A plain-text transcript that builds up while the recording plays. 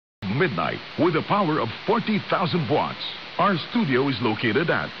midnight with a power of 40,000 watts. Our studio is located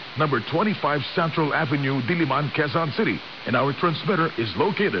at number 25 Central Avenue, Diliman, Quezon City, and our transmitter is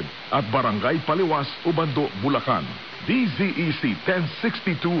located at Barangay Paliwas, Ubando, Bulacan. DZEC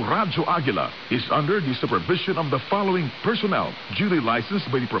 1062 Radio Aguila is under the supervision of the following personnel, duly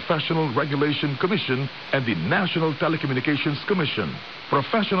licensed by the Professional Regulation Commission and the National Telecommunications Commission.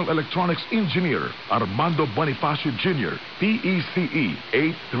 Professional Electronics Engineer Armando Bonifacio Jr., PECE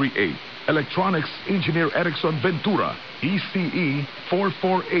 838. Electronics Engineer Erickson Ventura, ECE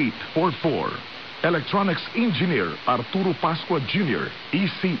 44844. Electronics Engineer Arturo Pascua Jr.,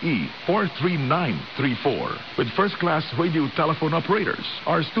 ECE 43934. With first-class radio telephone operators,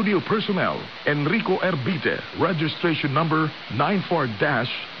 our studio personnel, Enrico Erbite, registration number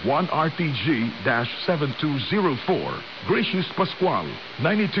 94-1RTG-7204. Gracious Pascual,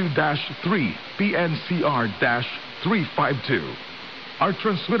 92-3 PNCR-352. Our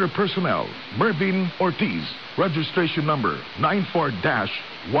transmitter personnel, Mervin Ortiz, registration number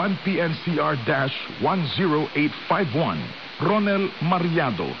 94-1PNCR-10851. Ronel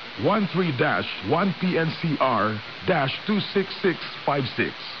Mariado,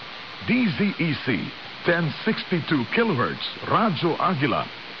 13-1PNCR-26656. DZEC, 1062 kilohertz, Radio Aguila,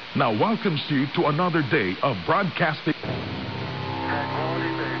 now welcomes you to another day of broadcasting.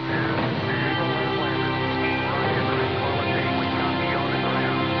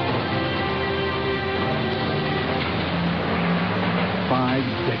 5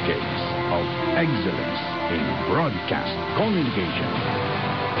 decades of excellence in broadcast communication.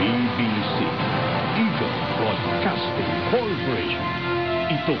 ABC, Eagle Broadcasting Corporation.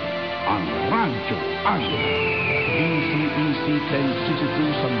 Ito ang Radyo Aguila. DZEC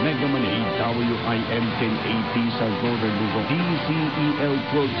 1062 sa Mega Manila, WIM 1080 sa Northern Luzon, DZEL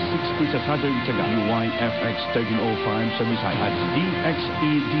 1260 sa Southern Saga, UYFX 1305 sa Visayas, at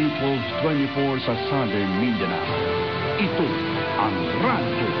DXED 1224 sa Southern Mindanao. Ito ang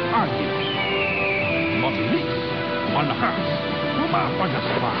Radyo Aguila. Mabilis, malakas,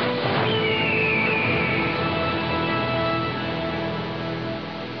 pumapagaspas.